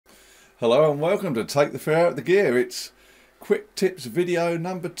Hello and welcome to Take the Fair Out the Gear. It's quick tips video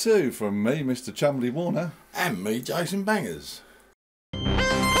number 2 from me, Mr. Chumley Warner. And me, Jason Bangers.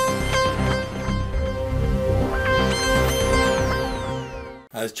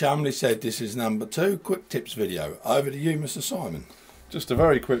 As Chumley said, this is number 2 quick tips video. Over to you, Mr. Simon. Just a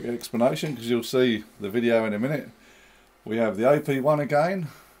very quick explanation because you'll see the video in a minute. We have the OP-1 again,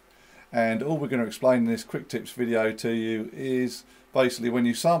 and all we're going to explain in this quick tips video to you is basically when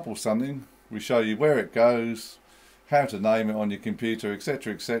you sample something, we show you where it goes, how to name it on your computer,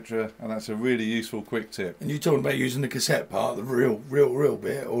 etc, etc, and that's a really useful quick tip. And you're talking about using the cassette part, the real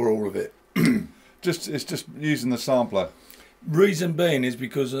bit, or all of it? It's just using the sampler. Reason being is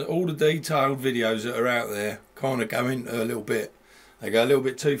because all the detailed videos that are out there kind of go into a little bit. They go a little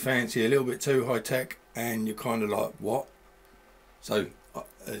bit too fancy, a little bit too high tech, and you're kind of like, what? So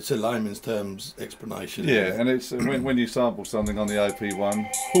it's a layman's terms explanation. Yeah, and it's when you sample something on the OP-1.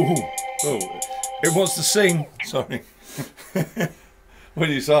 It wants to sing. Sorry.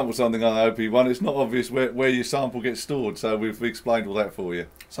 When you sample something on the OP-1, it's not obvious where your sample gets stored, so we've explained all that for you.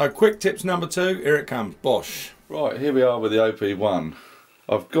 So quick tips number 2, here it comes. Bosh. Right, here we are with the OP-1.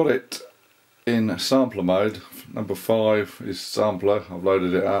 I've got it in sampler mode. Number 5 is sampler. I've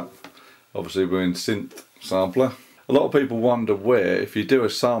loaded it up. Obviously we're in synth sampler. A lot of people wonder where, if you do a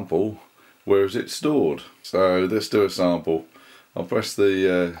sample, where is it stored? So let's do a sample. I'll press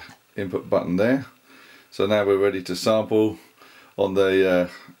the input button there. So now we're ready to sample. On the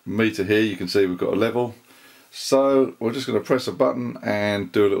meter here you can see we've got a level. So we're just going to press a button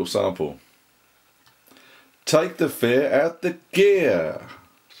and do a little sample. Take the fear out the gear.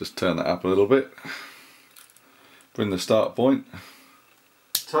 Just turn that up a little bit. Bring the start point.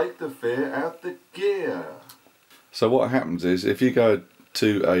 Take the fear out the gear. So what happens is if you go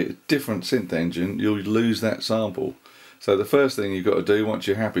to a different synth engine, you'll lose that sample. So the first thing you've got to do once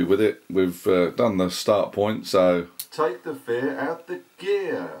you're happy with it, we've done the start point, so take the fear out the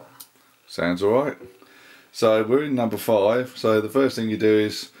gear. Sounds alright. So we're in number 5, so the first thing you do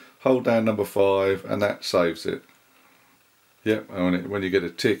is hold down number 5 and that saves it. Yep, and when you get a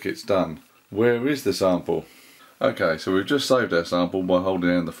tick it's done. Where is the sample? Okay, so we've just saved our sample by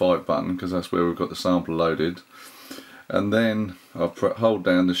holding down the 5 button because that's where we've got the sample loaded. And then I hold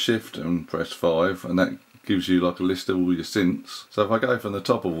down the shift and press 5 and that gives you like a list of all your synths. So if I go from the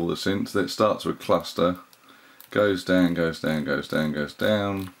top of all the synths, it starts with cluster, goes down, goes down, goes down, goes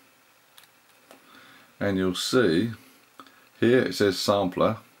down, and you'll see here it says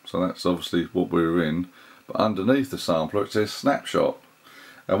sampler, so that's obviously what we're in, but underneath the sampler it says snapshot,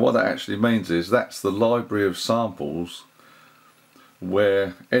 and what that actually means is that's the library of samples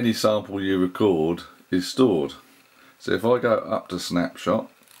where any sample you record is stored. So if I go up to snapshot,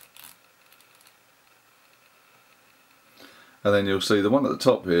 and then you'll see the one at the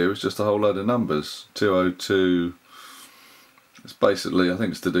top here is just a whole load of numbers, 202, it's basically, I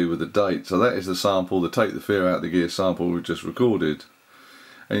think it's to do with the date, so that is the sample, the Take the Fear Out the Gear sample we've just recorded.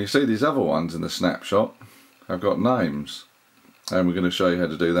 And you see these other ones in the snapshot have got names, and we're going to show you how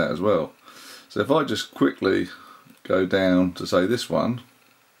to do that as well. So if I just quickly go down to say this one,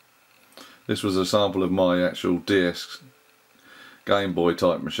 this was a sample of my actual DS Game Boy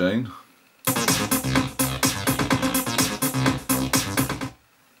type machine.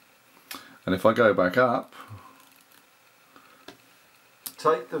 And if I go back up,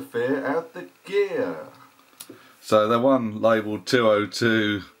 take the fear out the gear. So the one labelled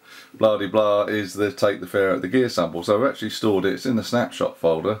 202 blah de blah is the Take the Fear Out the Gear sample. So I've actually stored it, it's in the snapshot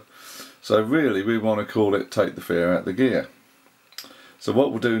folder. So really we want to call it Take the Fear Out the Gear. So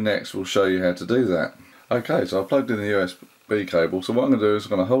what we'll do next, we'll show you how to do that. Okay, so I've plugged in the USB cable. So what I'm going to do is I'm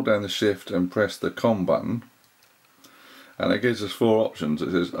going to hold down the shift and press the COM button. And it gives us 4 options.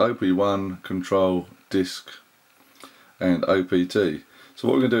 It says OP-1, control, disk and OPT. So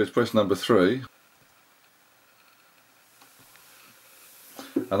what we're going to do is press number 3.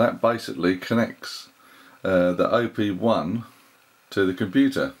 And that basically connects the OP-1 to the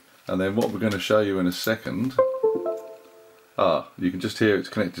computer. And then what we're going to show you in a second, you can just hear it's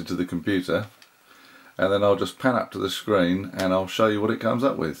connected to the computer, and then I'll just pan up to the screen and I'll show you what it comes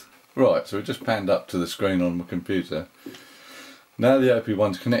up with. Right, so we just panned up to the screen on my computer. Now the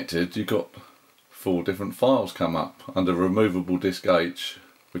OP-1's connected, you've got 4 different files come up under removable disk H,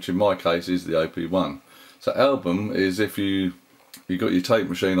 which in my case is the OP-1. So album is if you got your tape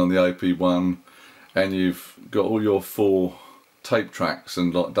machine on the OP-1 and you've got all your 4 tape tracks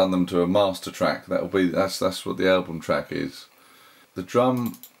and like done them to a master track, that's what the album track is. The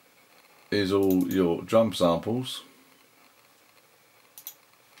drum is all your drum samples.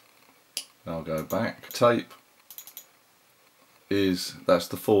 I'll go back. Tape that's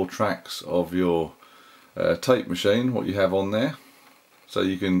the 4 tracks of your tape machine, what you have on there. So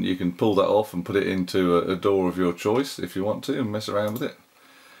you can pull that off and put it into a DAW of your choice if you want to, and mess around with it.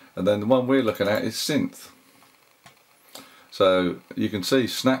 And then the one we're looking at is synth. So you can see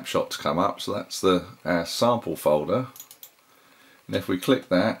snapshots come up, so that's our sample folder. And if we click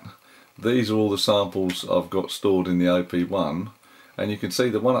that, these are all the samples I've got stored in the OP-1, and you can see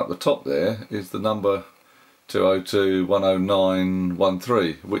the one up the top there is the number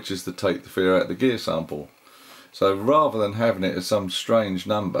 202.109.13, which is the Take the Fear Out the Gear sample. So rather than having it as some strange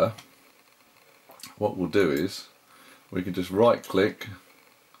number, what we'll do is we can just right click,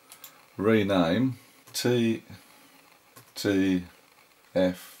 rename TF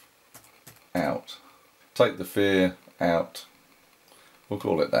out, Take the Fear Out, we'll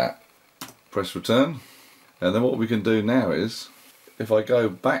call it that. Press return, and then what we can do now is, if I go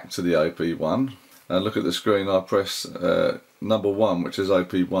back to the OP-1 and look at the screen, I press number 1, which is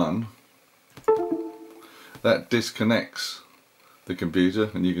OP-1, that disconnects the computer,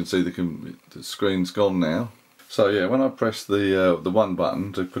 and you can see the screen's gone now. So yeah, when I press the 1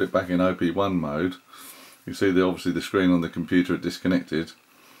 button to put it back in OP-1 mode, you see obviously the screen on the computer is disconnected.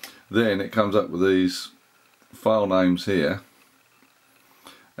 Then it comes up with these file names here,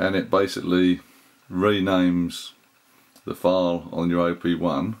 and it basically renames the file on your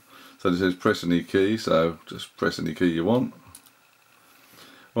OP-1. So it says press any key, so just press any key you want.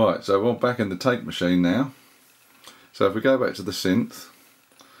 Right, so we're back in the tape machine now. So if we go back to the synth,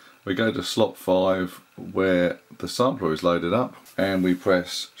 we go to slot 5 where the sampler is loaded up, and we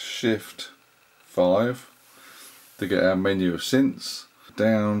press Shift 5 to get our menu of synths,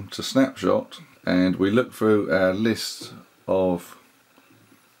 down to snapshot, and we look through our list of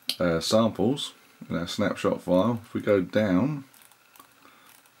samples in our snapshot file. If we go down,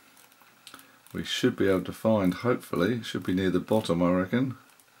 we should be able to find, hopefully, it should be near the bottom I reckon,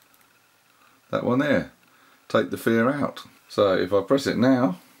 that one there, Take the Fear Out. So if I press it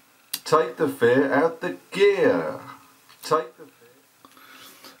now, Take the Fear Out the Gear, Take the Fear,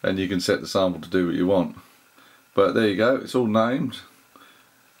 and you can set the sample to do what you want. But there you go, it's all named,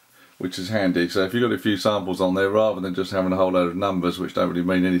 which is handy. So if you've got a few samples on there, rather than just having a whole load of numbers which don't really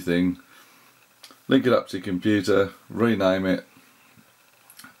mean anything, link it up to your computer, rename it,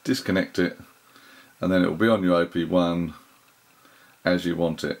 disconnect it, and then it will be on your OP-1 as you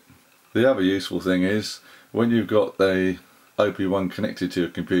want it. The other useful thing is, when you've got the OP-1 connected to your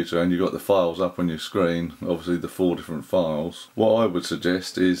computer and you've got the files up on your screen, obviously the 4 different files, what I would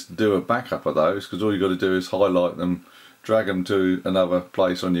suggest is do a backup of those, because all you've got to do is highlight them, drag them to another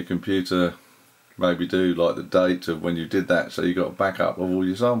place on your computer, maybe do like the date of when you did that, so you've got a backup of all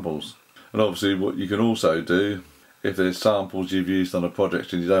your samples. And obviously what you can also do, if there's samples you've used on a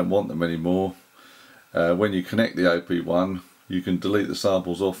project and you don't want them anymore, when you connect the OP-1, you can delete the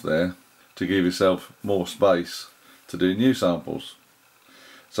samples off there to give yourself more space to do new samples.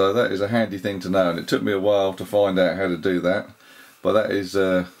 So that is a handy thing to know, and it took me a while to find out how to do that, but that is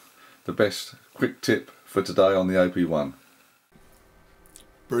the best quick tip for today on the OP-1.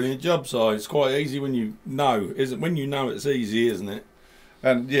 Brilliant job, Si. It's quite easy when you know, when you know it's easy, isn't it?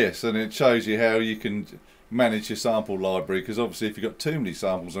 And yes, and it shows you how you can manage your sample library, because obviously if you've got too many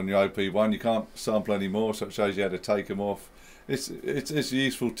samples on your OP-1 you can't sample anymore, so it shows you how to take them off. It's a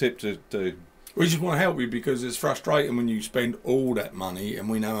useful tip to do. We just want to help you, because it's frustrating when you spend all that money, and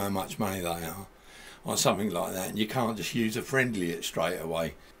we know how much money they are, on something like that, and you can't just use a friendly it straight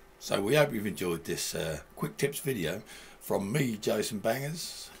away. So we hope you've enjoyed this quick tips video from me, Jason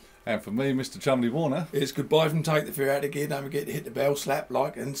Bangers. And for me, Mr. Chumley Warner. It's goodbye from Take the Fear Out of Gear. Don't forget to hit the bell, slap,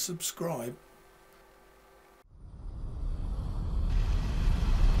 like and subscribe.